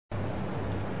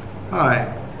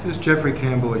Hi, this is Jeffrey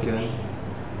Campbell again.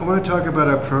 I want to talk about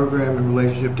our program in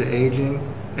relationship to aging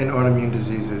and autoimmune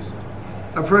diseases.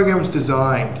 Our program is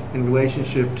designed in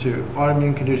relationship to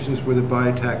autoimmune conditions where the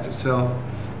body attacks itself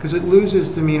because it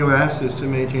loses the amino acids to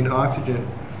maintain oxygen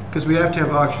because we have to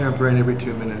have oxygen in our brain every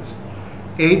 2 minutes.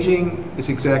 Aging is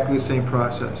exactly the same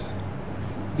process.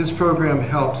 This program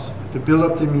helps to build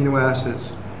up the amino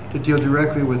acids to deal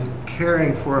directly with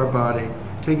caring for our body,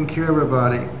 taking care of our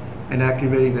body, and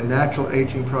activating the natural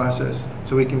aging process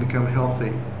so we can become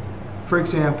healthy. For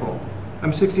example,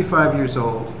 I'm 65 years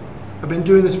old. I've been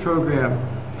doing this program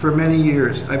for many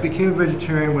years. I became a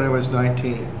vegetarian when I was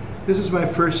 19. This is my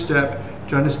first step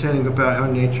to understanding about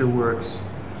how nature works.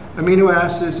 Amino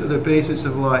acids are the basis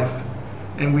of life,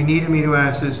 and we need amino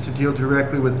acids to deal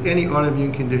directly with any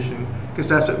autoimmune condition because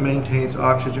that's what maintains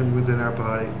oxygen within our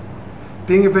body.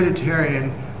 Being a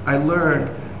vegetarian, I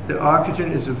learned that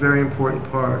oxygen is a very important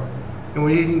part. And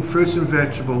when eating fruits and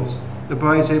vegetables, the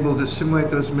body is able to assimilate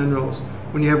those minerals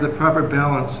when you have the proper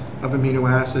balance of amino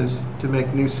acids to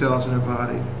make new cells in our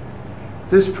body.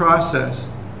 This process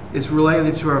is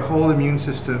related to our whole immune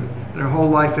system and our whole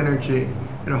life energy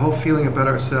and our whole feeling about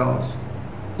ourselves.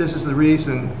 This is the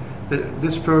reason that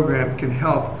this program can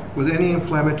help with any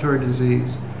inflammatory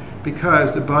disease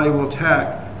because the body will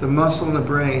attack the muscle and the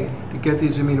brain to get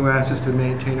these amino acids to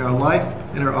maintain our life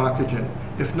and our oxygen.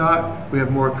 If not, we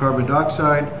have more carbon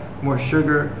dioxide, more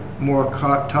sugar, more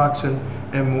toxin,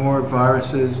 and more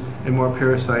viruses and more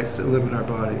parasites that live in our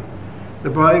body. The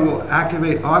body will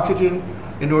activate oxygen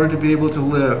in order to be able to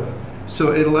live.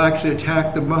 So it'll actually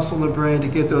attack the muscle and the brain to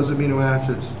get those amino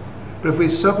acids. But if we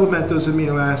supplement those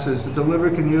amino acids that the liver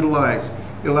can utilize,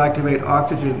 it'll activate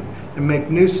oxygen and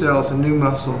make new cells and new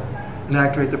muscle and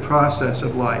activate the process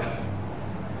of life.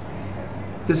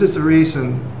 This is the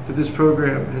reason that this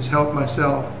program has helped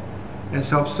myself and has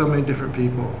helped so many different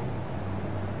people.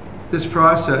 This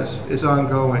process is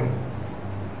ongoing.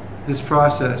 This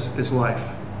process is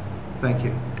life. Thank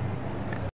you.